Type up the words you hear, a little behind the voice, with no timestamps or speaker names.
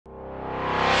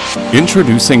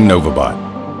Introducing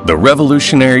Novabot, the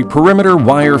revolutionary perimeter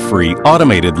wire-free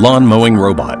automated lawn mowing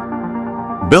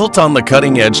robot. Built on the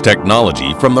cutting-edge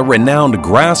technology from the renowned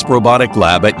GRASP Robotic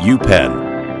Lab at UPenn.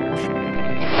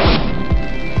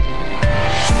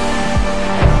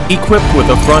 Equipped with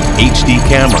a front HD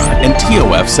camera and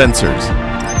TOF sensors.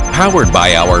 Powered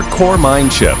by our core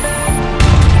mind chip.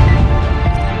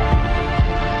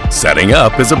 Setting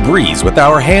up is a breeze with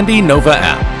our handy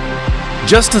NovaApp.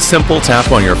 Just a simple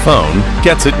tap on your phone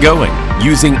gets it going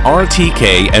using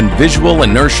RTK and visual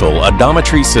inertial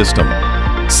odometry system.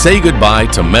 Say goodbye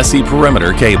to messy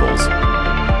perimeter cables.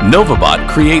 Novabot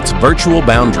creates virtual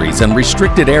boundaries and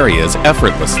restricted areas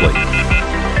effortlessly.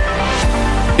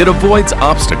 It avoids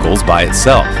obstacles by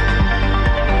itself.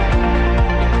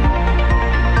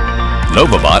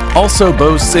 Novabot also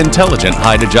boasts intelligent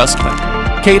height adjustment,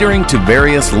 catering to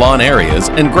various lawn areas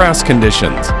and grass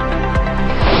conditions.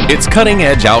 Its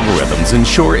cutting-edge algorithms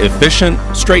ensure efficient,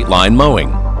 straight-line mowing.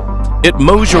 It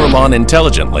mows your lawn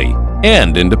intelligently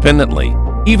and independently,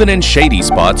 even in shady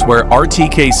spots where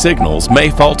RTK signals may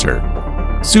falter.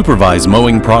 Supervise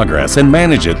mowing progress and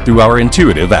manage it through our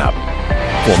intuitive app.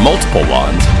 For multiple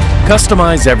lawns,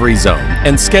 customize every zone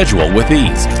and schedule with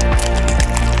ease.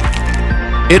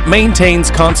 It maintains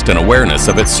constant awareness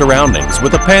of its surroundings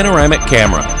with a panoramic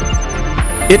camera.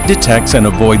 It detects and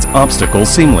avoids obstacles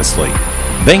seamlessly,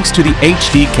 thanks to the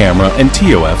HD camera and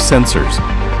TOF sensors.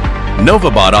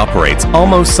 Novabot operates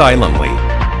almost silently,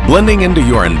 blending into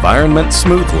your environment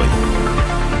smoothly.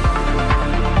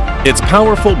 Its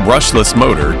powerful brushless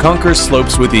motor conquers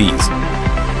slopes with ease.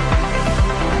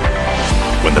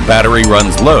 When the battery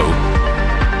runs low,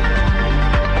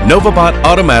 Novabot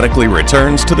automatically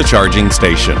returns to the charging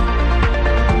station.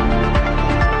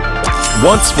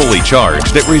 Once fully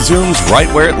charged, it resumes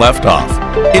right where it left off,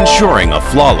 ensuring a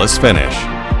flawless finish.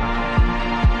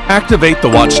 Activate the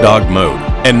watchdog mode,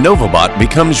 and Novabot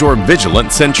becomes your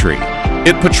vigilant sentry.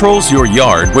 It patrols your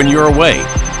yard when you're away,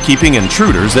 keeping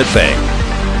intruders at bay.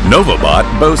 Novabot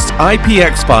boasts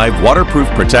IPX5 waterproof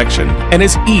protection and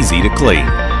is easy to clean.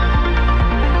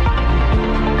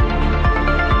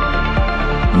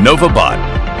 Novabot,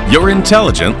 your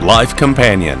intelligent life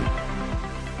companion.